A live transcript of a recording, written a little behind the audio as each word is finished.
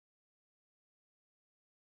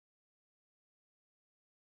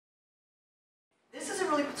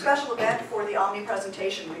really special event for the OMNI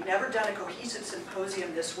presentation. We've never done a cohesive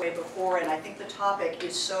symposium this way before, and I think the topic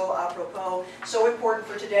is so apropos, so important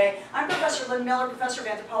for today. I'm Professor Lynne Miller, Professor of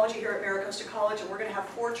Anthropology here at MiraCosta College, and we're going to have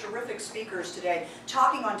 4 terrific speakers today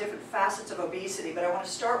talking on different facets of obesity, but I want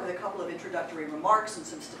to start with a couple of introductory remarks and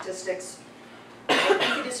some statistics. I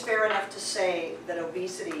think it is fair enough to say that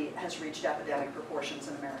obesity has reached epidemic proportions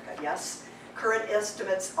in America, yes? Current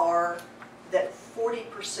estimates are that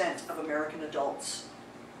 40% of American adults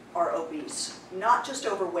are obese. Not just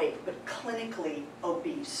overweight, but clinically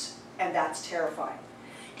obese, and that's terrifying.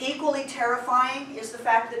 Equally terrifying is the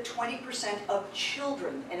fact that 20% of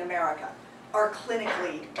children in America are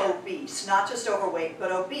clinically obese, not just overweight,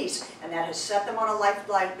 but obese, and that has set them on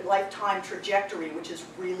a lifetime trajectory, which is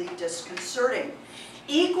really disconcerting.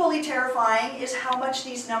 Equally terrifying is how much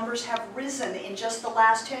these numbers have risen in just the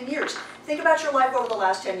last 10 years. Think about your life over the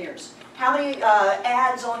last 10 years. How many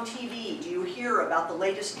ads on TV do you hear about the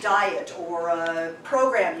latest diet or a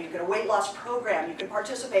program, a weight loss program you can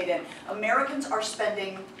participate in? Americans are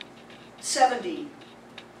spending $70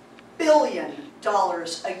 billion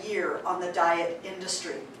a year on the diet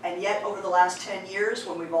industry. And yet over the last 10 years,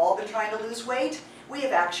 when we've all been trying to lose weight, we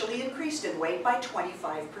have actually increased in weight by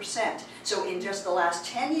 25%. So in just the last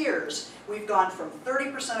 10 years, we've gone from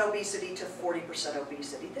 30% obesity to 40%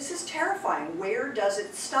 obesity. This is terrifying. Where does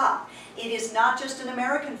it stop? It is not just an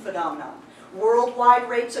American phenomenon. Worldwide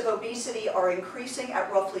rates of obesity are increasing at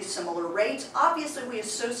roughly similar rates. Obviously, we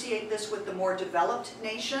associate this with the more developed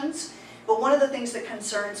nations. But one of the things that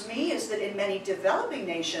concerns me is that in many developing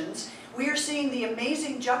nations, we are seeing the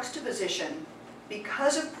amazing juxtaposition,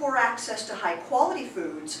 because of poor access to high-quality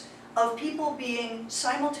foods, of people being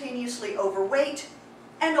simultaneously overweight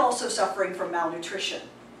and also suffering from malnutrition.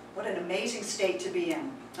 What an amazing state to be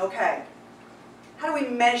in. Okay, how do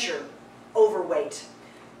we measure overweight?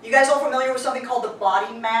 You guys all familiar with something called the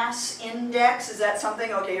body mass index? Is that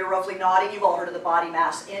something? Okay, you're roughly nodding. You've all heard of the body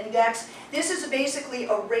mass index. This is basically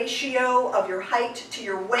a ratio of your height to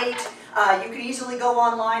your weight. You can easily go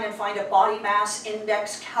online and find a body mass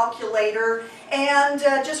index calculator. And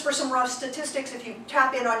just for some rough statistics, if you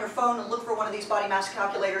tap in on your phone and look for one of these body mass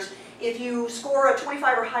calculators, if you score a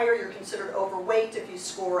 25 or higher, you're considered overweight. If you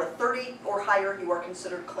score a 30 or higher, you are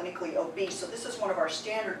considered clinically obese. So this is one of our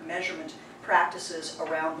standard measurement practices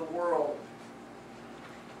around the world.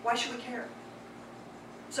 Why should we care?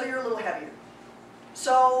 So you're a little heavier.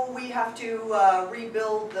 So we have to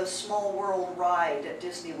rebuild the Small World ride at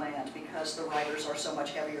Disneyland because the riders are so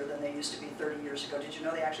much heavier than they used to be 30 years ago. Did you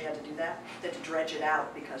know they actually had to do that? They had to dredge it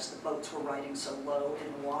out because the boats were riding so low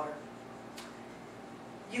in the water.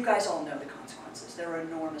 You guys all know the consequences. There are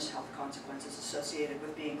enormous health consequences associated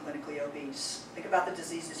with being clinically obese. Think about the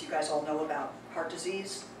diseases you guys all know about. Heart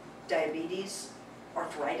disease, diabetes,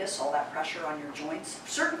 arthritis, all that pressure on your joints.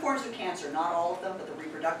 Certain forms of cancer, not all of them, but the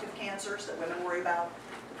reproductive cancers that women worry about,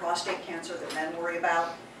 the prostate cancer that men worry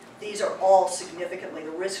about, these are all significantly,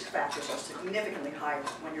 the risk factors are significantly higher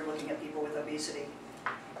when you're looking at people with obesity.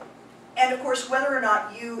 And of course, whether or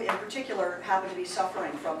not you in particular happen to be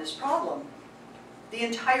suffering from this problem, the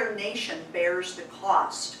entire nation bears the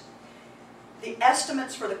cost. The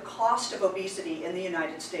estimates for the cost of obesity in the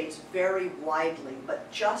United States vary widely, but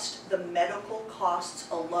just the medical costs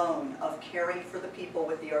alone of caring for the people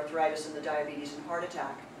with the arthritis and the diabetes and heart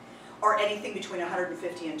attack are anything between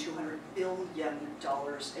 $150 and $200 billion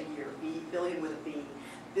a year. Billion with a B.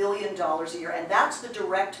 $billion a year, and that's the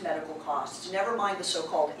direct medical costs. Never mind the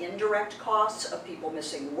so-called indirect costs of people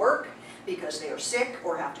missing work because they are sick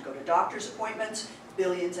or have to go to doctor's appointments.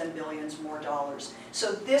 Billions and billions more dollars.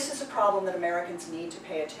 So this is a problem that Americans need to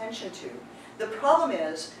pay attention to. The problem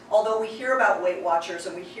is, although we hear about Weight Watchers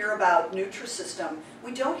and we hear about Nutrisystem,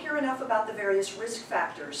 we don't hear enough about the various risk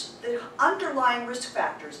factors, the underlying risk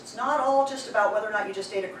factors. It's not all just about whether or not you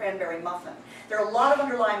just ate a cranberry muffin. There are a lot of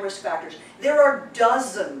underlying risk factors. There are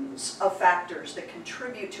dozens of factors that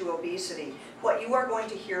contribute to obesity. What you are going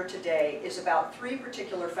to hear today is about 3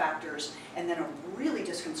 particular factors and then a really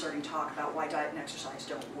disconcerting talk about why diet and exercise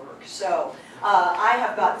don't work. So I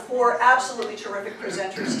have got 4 absolutely terrific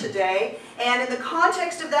presenters today. And in the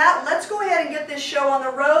context of that, let's go ahead and get this show on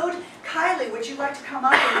the road. Kylie, would you like to come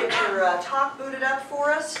up and get your talk booted up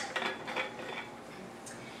for us?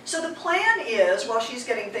 So the plan is, while she's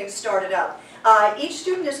getting things started up, each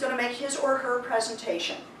student is going to make his or her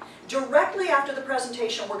presentation. Directly after the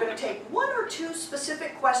presentation, we're going to take 1 or 2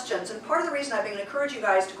 specific questions, and part of the reason I've been encouraging you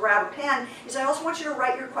guys to grab a pen is I also want you to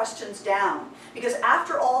write your questions down, because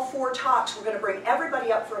after all 4 talks, we're going to bring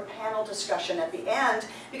everybody up for a panel discussion at the end,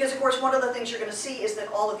 because of course one of the things you're going to see is that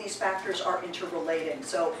all of these factors are interrelating.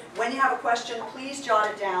 So when you have a question, please jot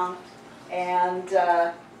it down, And,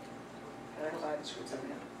 I haven't screwed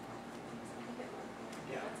something up.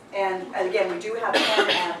 And again, we do have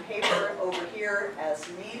pen and paper over here as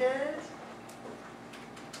needed.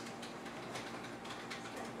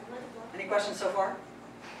 Any questions so far?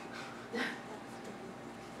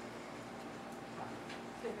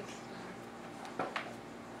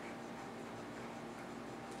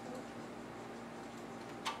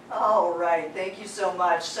 All right, thank you so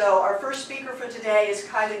much. So our first speaker for today is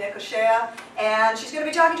Kylie Nicochea, and she's going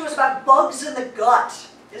to be talking to us about bugs in the gut.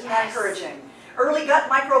 Isn't that encouraging? Early gut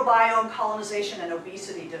microbiome colonization and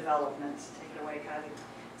obesity development. Take it away, Kylie.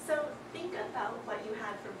 So think about what you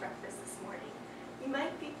had for breakfast this morning. You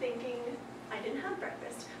might be thinking, I didn't have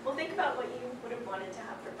breakfast. Well, think about what you would have wanted to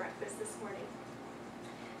have for breakfast this morning.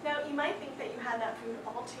 Now, you might think that you had that food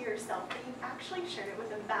all to yourself, but you actually shared it with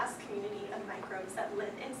a vast community of microbes that live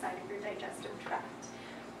inside of your digestive tract.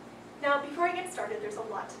 Now, before I get started, there's a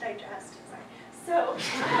lot to digest. Sorry. So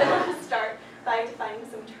I want to start by defining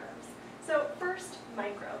some terms. So first,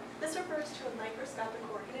 microbe. This refers to a microscopic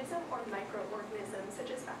organism or microorganism, such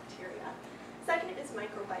as bacteria. Second is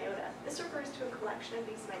microbiota. This refers to a collection of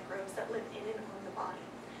these microbes that live in and on the body.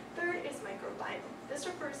 Third is microbiome. This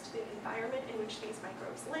refers to the environment in which these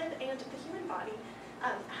microbes live, and the human body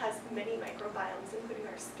has many microbiomes, including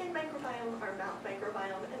our skin microbiome, our mouth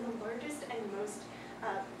microbiome, and the largest and most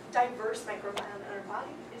diverse microbiome in our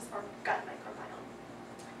body is our gut microbiome.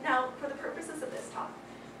 Now, for the purposes of this talk,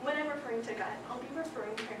 when I'm referring to gut, I'll be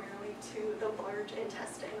referring primarily to the large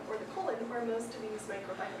intestine, or the colon, where most of these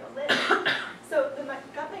microbiota live. So the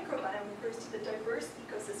gut microbiome refers to the diverse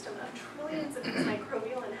ecosystem of trillions of these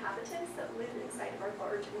microbial inhabitants that live inside of our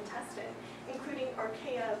large intestine, including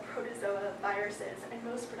archaea, protozoa, viruses, and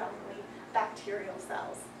most predominantly bacterial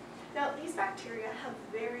cells. Now, these bacteria have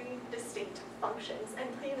very distinct functions and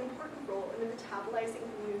play an important role in metabolizing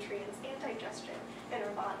nutrients and digestion in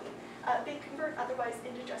our body. They convert otherwise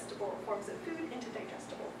indigestible forms of food into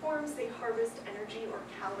digestible forms. They harvest energy or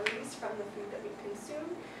calories from the food that we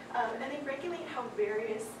consume. And they regulate how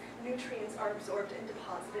various nutrients are absorbed and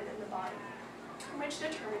deposited in the body, which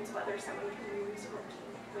determines whether someone can lose or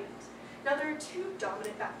gain weight. Now, there are two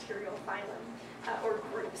dominant bacterial phylum, or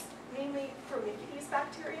groups, namely Firmicutes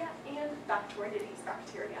bacteria and Bacteroidetes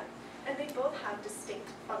bacteria. And they both have distinct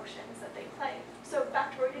functions that they play. So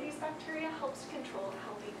Bacteroidetes bacteria helps control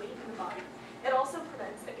healthy weight in the body. It also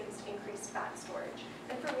prevents against increased fat storage.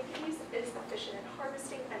 And Firmicutes is efficient at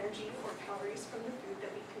harvesting energy or calories from the food that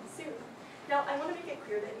we consume. Now, I want to make it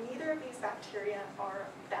clear that neither of these bacteria are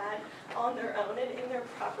bad on their own and in their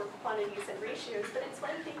proper quantities and ratios, but it's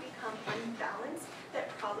when they become unbalanced that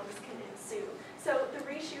problems can ensue. So the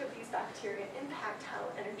ratio of these bacteria impact how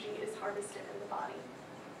energy is harvested in the body.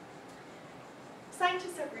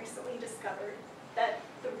 Scientists have recently discovered that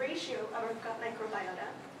the ratio of our gut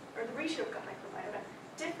microbiota, or the ratio of gut microbiota,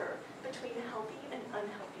 differ between healthy and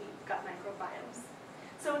unhealthy gut microbiomes.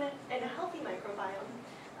 So in a healthy microbiome,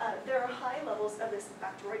 there are high levels of this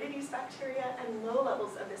Bacteroidetes bacteria and low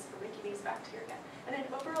levels of this Firmicutes bacteria, and an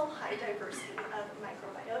overall high diversity of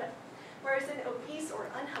microbiota. Whereas in obese or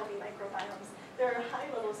unhealthy microbiomes, there are high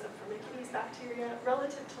levels of Firmicutes bacteria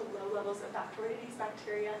relative to low levels of Bacteroidetes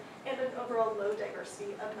bacteria and an overall low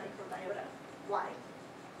diversity of microbiota. Why?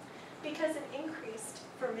 Because an increased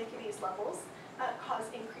Firmicutes levels cause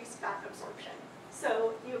increased fat absorption.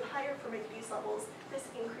 So you have higher Firmicutes levels, this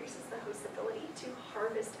increases the host's ability to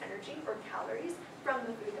harvest energy or calories from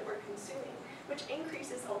the food that we're consuming, which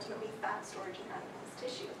increases ultimately fat storage in animals'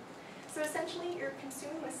 tissue. So essentially, you're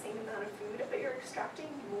consuming the same amount of food, but you're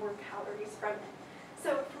extracting more calories from it.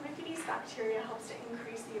 So Firmicutes bacteria helps to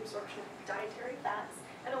increase the absorption of dietary fats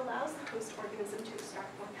and allows the host organism to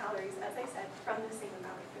extract more calories, as I said, from the same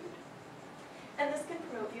amount of food. And this can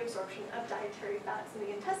promote the absorption of dietary fats in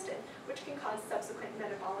the intestine, which can cause subsequent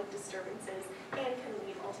metabolic disturbances and can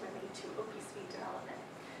lead ultimately to obesity development.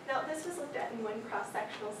 Now, this was looked at in one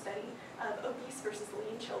cross-sectional study of obese versus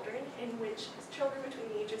lean children, in which children between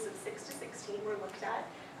the ages of 6 to 16 were looked at.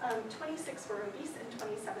 26 were obese and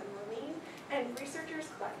 27 were lean, and researchers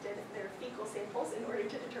collected their fecal samples in order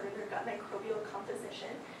to determine their gut microbial composition,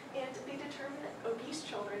 and they determined that obese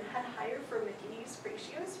children had higher Firmicutes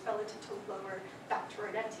ratios relative to lower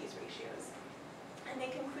Bacteroidetes ratios. And they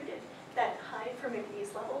concluded that high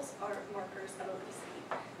Firmicutes levels are markers of obesity.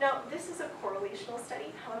 Now, this is a correlational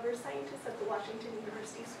study. However, scientists at the Washington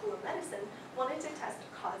University School of Medicine wanted to test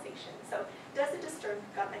causation. So, does a disturbed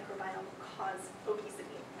gut microbiome cause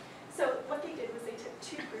obesity? So, what they did was they took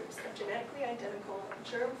two groups of genetically identical,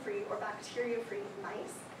 germ-free or bacteria-free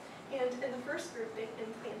mice. And in the first group, they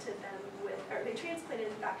implanted them with, or they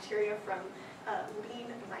transplanted bacteria from lean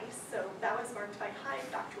mice, so that was marked by high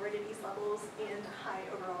bacteroidetes levels and high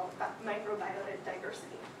overall microbiota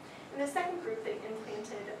diversity. In the second group, they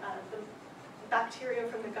implanted the bacteria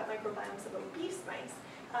from the gut microbiomes of obese mice,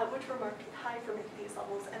 which were marked with high Firmicutes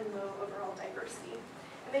levels and low overall diversity.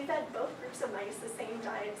 And they fed both groups of mice the same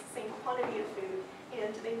diets, the same quantity of food,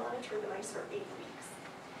 and they monitored the mice for 8 weeks.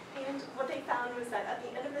 And what they found was that at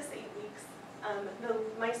the end of this 8 weeks, the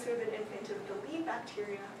mice who had been implanted with the lean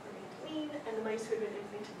bacteria remained lean, and the mice who had been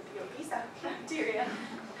implanted with the obese bacteria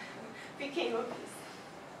became obese.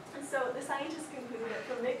 And so the scientists concluded that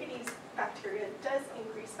Firmicutes bacteria does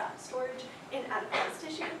increase fat storage in adipose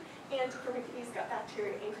tissue, and Firmicutes gut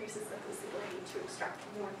bacteria increases the ability to extract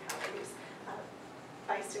more calories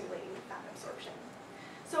by stimulating fat absorption.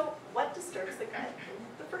 So what disturbs the gut in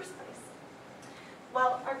the first place?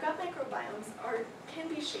 Well, our gut microbiomes can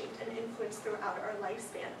be shaped and influenced throughout our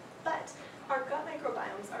lifespan, but our gut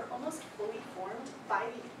microbiomes are almost fully formed by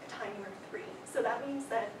the time we're 3. So that means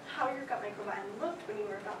that how your gut microbiome looked when you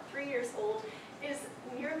were about 3 years old is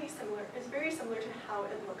very similar to how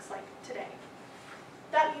it looks like today.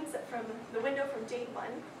 That means that from the window from day 1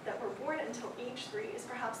 that we're born until age 3 is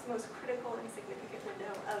perhaps the most critical and significant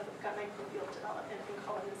window of gut microbial development and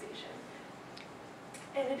colonization.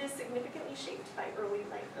 And it is significantly shaped by early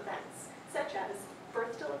life events, such as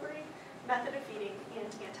birth delivery, method of feeding,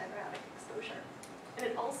 and antibiotic exposure. And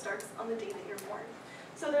it all starts on the day that you're born.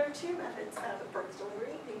 So there are 2 methods of birth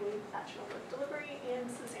delivery, namely vaginal birth delivery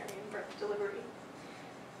and cesarean birth delivery.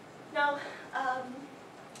 Now,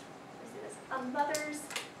 a mother's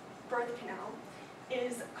birth canal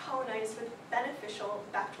is colonized with beneficial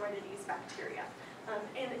Bacteroidetes bacteria,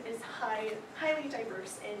 and is highly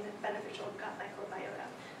diverse in beneficial gut microbiota.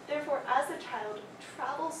 Therefore, as the child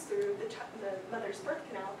travels through the mother's birth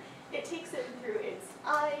canal, it takes it through its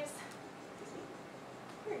eyes,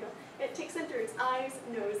 It takes in through its eyes,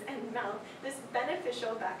 nose, and mouth this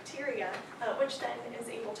beneficial bacteria, which then is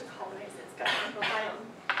able to colonize its gut microbiome.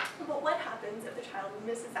 But what happens if the child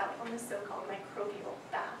misses out on this so-called microbial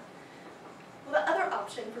bath? Well, the other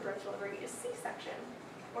option for birth delivery is C-section,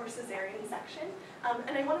 or cesarean section.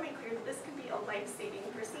 And I want to make clear that this can be a life-saving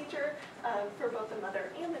procedure for both the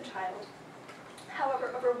mother and the child.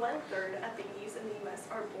 However, over 1/3 of babies in the U.S.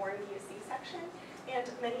 are born via C-section, and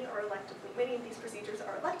many of these procedures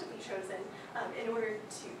are electively chosen in order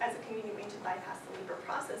to, as a convenient way to bypass the labor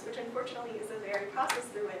process, which unfortunately is the very process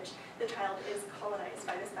through which the child is colonized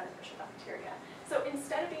by this beneficial bacteria. So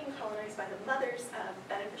instead of being colonized by the mother's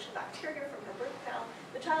beneficial bacteria from her birth canal,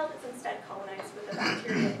 the child is instead colonized with the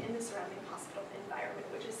bacteria in the surrounding hospital environment,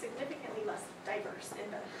 which is significantly less diverse in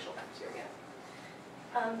beneficial bacteria.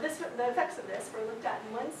 The effects of this were looked at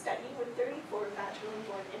in one study with 34 vaginally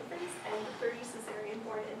born infants and 30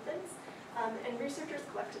 cesarean-born infants. And researchers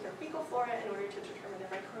collected their fecal flora in order to determine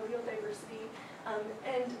their microbial diversity.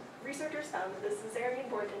 And researchers found that the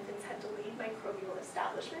cesarean-born infants had delayed microbial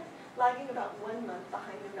establishment, lagging about 1 month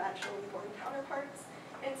behind their vaginally born counterparts.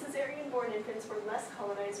 And cesarean-born infants were less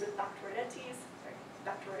colonized with Bacteroidetes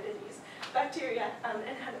bacteria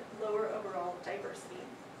and had lower overall diversity.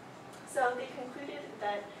 So they concluded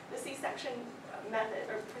that the C-section method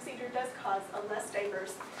or procedure does cause a less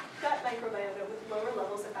diverse gut microbiota with lower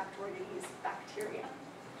levels of Bacteroidetes bacteria.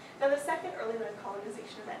 Now the second early life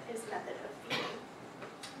colonization event is method of feeding.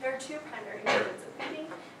 There are 2 primary methods of feeding,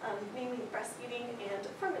 namely breastfeeding and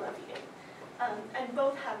formula feeding, and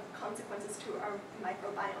both have consequences to our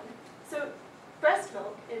microbiome. So breast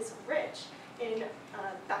milk is rich in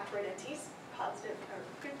Bacteroidetes, positive or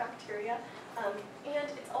good bacteria, and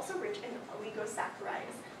it's also rich in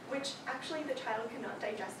oligosaccharides, which actually the child cannot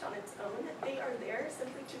digest on its own. They are there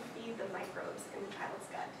simply to feed the microbes in the child's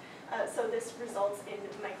gut. So this results in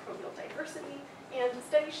microbial diversity, and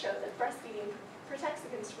studies show that breastfeeding protects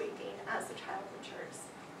against weight gain as the child matures.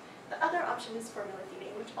 The other option is formula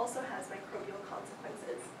feeding, which also has microbial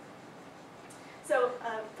consequences. So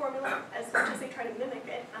formula, as much as they try to mimic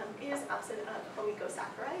it, is absent of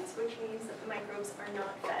oligosaccharides, which means that the microbes are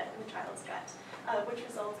not fed in the child's gut, which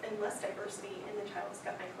results in less diversity in the child's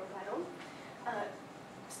gut microbiome.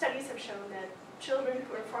 Studies have shown that children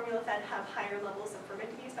who are formula fed have higher levels of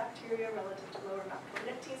Firmicutes bacteria relative to lower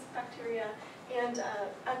Bacteroidetes bacteria, and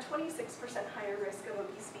a 26% higher risk of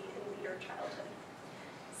obesity in later childhood.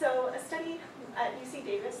 So a study at UC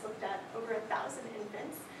Davis looked at over 1,000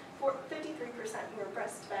 infants. 53% were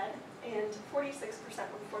breastfed and 46%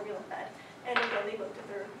 were formula fed. And again, they looked at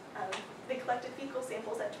they collected fecal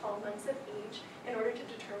samples at 12 months of age in order to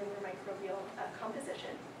determine their microbial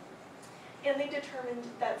composition. And they determined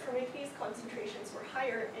that Firmicutes concentrations were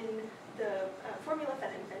higher in the formula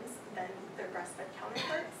fed infants than their breastfed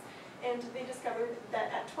counterparts. And they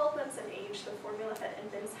age, the formula-fed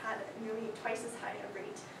infants had nearly twice as high a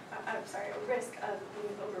risk of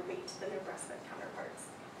being overweight than their breastfed counterparts.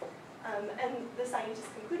 And the scientists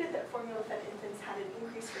concluded that formula-fed infants had an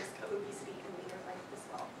increased risk of obesity in later life as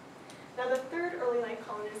well. Now, the third early life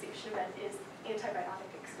colonization event is antibiotic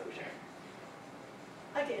exposure.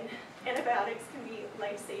 Again, antibiotics can be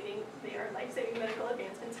life-saving. They are life-saving medical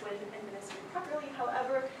advancements when administered properly.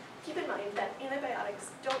 However, keep in mind that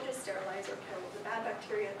antibiotics don't just sterilize or kill the bad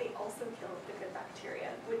bacteria, they also kill the good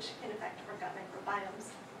bacteria, which can affect our gut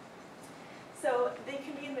microbiomes. So they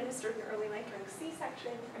can be administered in early life during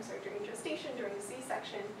during gestation, during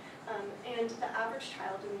C-section, and the average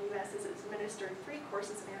child in the US is administered 3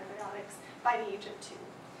 courses of antibiotics by the age of 2.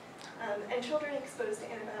 And children exposed to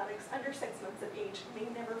antibiotics under 6 months of age may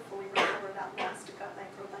never fully recover that lost gut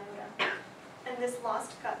microbiota. And this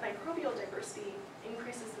lost gut microbial diversity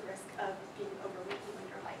increases the risk of being overweight in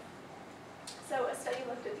later life. So a study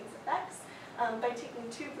looked at these effects by taking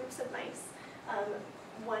 2 groups of mice.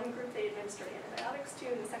 One group they administered antibiotics to,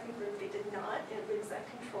 and the second group they did not. It was a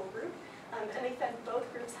control group. And they fed both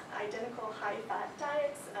groups identical high-fat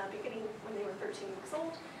diets beginning when they were 13 weeks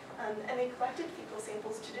old. And they collected fecal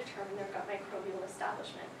samples to determine their gut microbial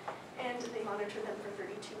establishment. And they monitored them for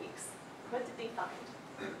 32 weeks. What did they find?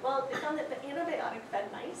 Well, they found that the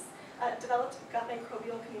antibiotic-fed mice developed gut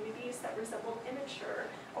microbial communities that resembled immature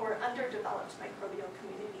or underdeveloped microbial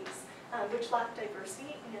communities, which lacked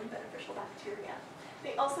diversity and beneficial bacteria.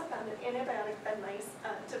 They also found that antibiotic-fed mice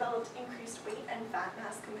developed increased weight and fat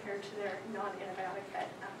mass compared to their non-antibiotic-fed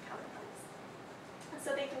counterparts.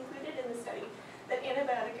 So they concluded in the study that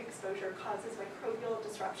antibiotic exposure causes microbial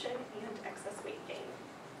disruption and excess weight gain.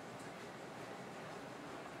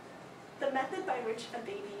 The method by which a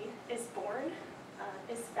baby is born,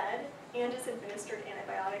 is fed, and is administered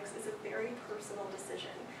antibiotics is a very personal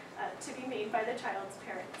decision to be made by the child's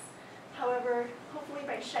parents. However, hopefully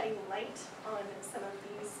by shedding light on some of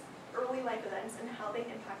these early life events and how they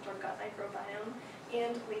impact our gut microbiome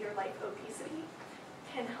and later life obesity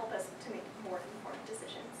can help us to make more informed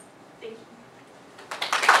decisions. Thank you.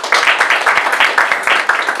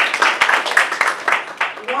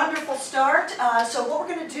 Wonderful start. So what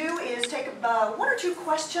we're going to do is take 1 or 2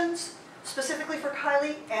 questions specifically for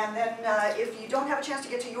Kylie, and then if you don't have a chance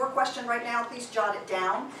to get to your question right now, please jot it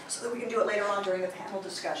down so that we can do it later on during the panel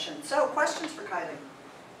discussion. So, questions for Kylie?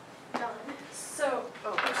 John. So,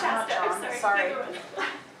 Shasta, I'm sorry.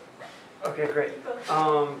 Okay, great.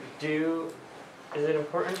 Is it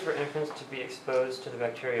important for infants to be exposed to the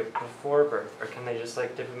bacteria before birth, or can they just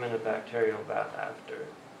like dip them in a bacterial bath after?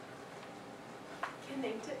 Can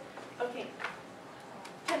they okay.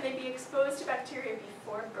 Can they be exposed to bacteria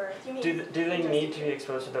before birth? You mean do they need to be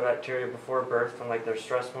exposed to the bacteria before birth when like their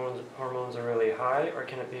stress hormones are really high, or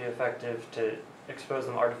can it be effective to expose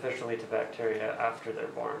them artificially to bacteria after they're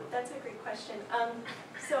born? That's a great question.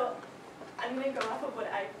 So I'm going to go off of what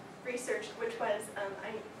I researched, which was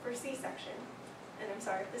for C-section. And I'm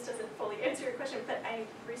sorry if this doesn't fully answer your question, but I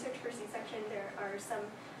researched for C-section. There are some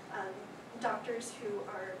doctors who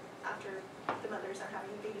are, after the mothers are having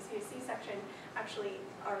babies via C-section, actually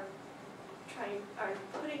are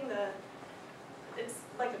putting it's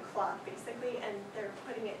like a cloth basically, and they're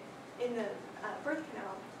putting it in the birth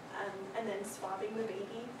canal and then swabbing the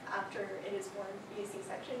baby after it is born via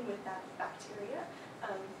C-section with that bacteria.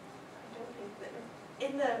 I don't think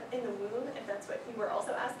that in the womb, if that's what you were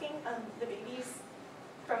also asking, the babies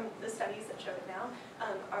from the studies that show it now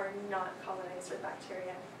are not colonized with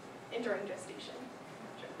bacteria during gestation. I'm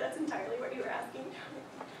not sure if that's entirely what you were asking.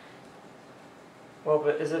 Well,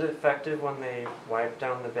 but is it effective when they wipe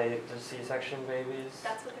down the C-section babies?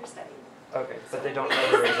 That's what they're studying. Okay, but they don't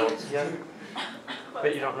know the results yet? But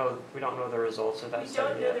we don't know the results of that study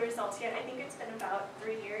yet? We don't know the results yet. I think it's been about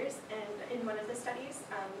 3 years, and in one of the studies,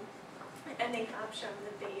 and they have shown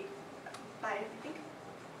that they, by I think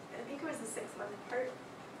it was the 6-month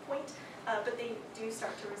point, but they do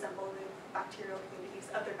start to resemble the bacterial communities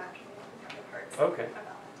of their vaginal counterparts. Okay. About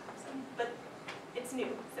that time. So, but it's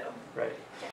new, so. Right. Yeah.